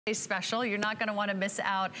special. You're not going to want to miss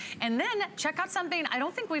out. And then check out something, I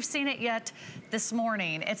don't think we've seen it yet this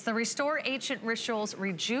morning. It's the Restore Ancient Rituals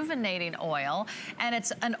Rejuvenating Oil. And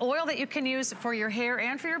it's an oil that you can use for your hair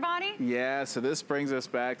and for your body? Yeah, so this brings us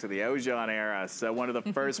back to the Ozone era. So one of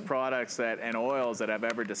the first products and oils that I've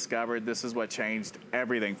ever discovered. This is what changed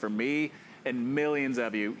everything for me and millions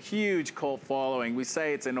of you. Huge cult following. We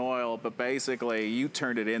say it's an oil, but basically you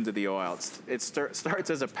turned it into the oil. It starts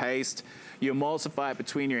as a paste. You emulsify it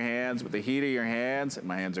between your hands with the heat of your hands.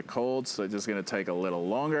 My hands are cold, so it's just gonna take a little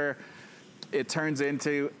longer. It turns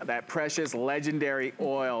into that precious legendary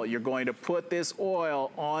oil. You're going to put this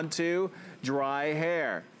oil onto dry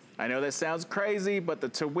hair. I know that sounds crazy, but the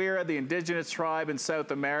Tawira, the indigenous tribe in South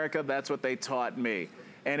America, that's what they taught me,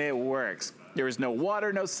 and it works. There is no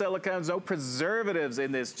water, no silicones, no preservatives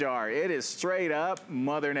in this jar. It is straight up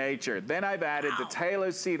Mother Nature. Then I've added the tallow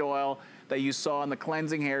seed oil that you saw in the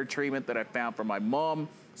cleansing hair treatment that I found for my mom.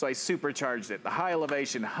 So I supercharged it. The high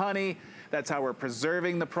elevation honey, that's how we're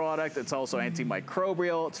preserving the product. It's also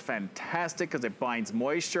antimicrobial. It's fantastic because it binds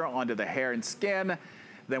moisture onto the hair and skin.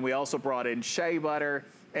 Then we also brought in shea butter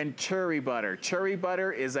and cherry butter. Cherry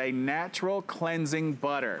butter is a natural cleansing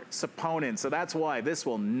butter, saponin. So that's why this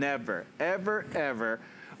will never, ever, ever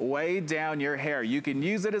weigh down your hair. You can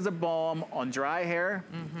use it as a balm on dry hair,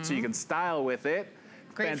 so you can style with it.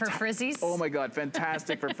 Great for frizzies. Oh my God,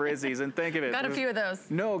 fantastic for frizzies. And think of it. Got a few of those.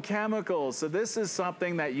 No chemicals. So this is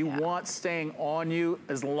something that you want staying on you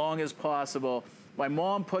as long as possible. My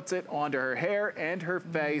mom puts it onto her hair and her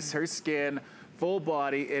face, her skin, full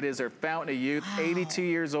body. It is her fountain of youth, 82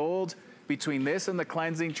 years old. Between this and the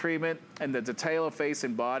cleansing treatment and the Detailer face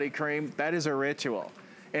and body cream, that is a ritual.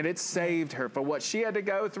 And it saved her for what she had to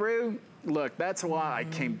go through. Look, that's why I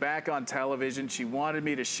came back on television. She wanted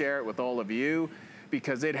me to share it with all of you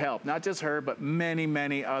because it helped, not just her, but many,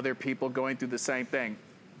 many other people going through the same thing.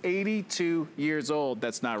 82 years old,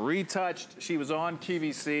 that's not retouched. She was on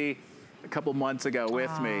QVC a couple months ago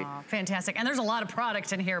with me. Fantastic. And there's a lot of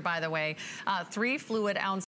product in here, by the way. 3 fluid ounce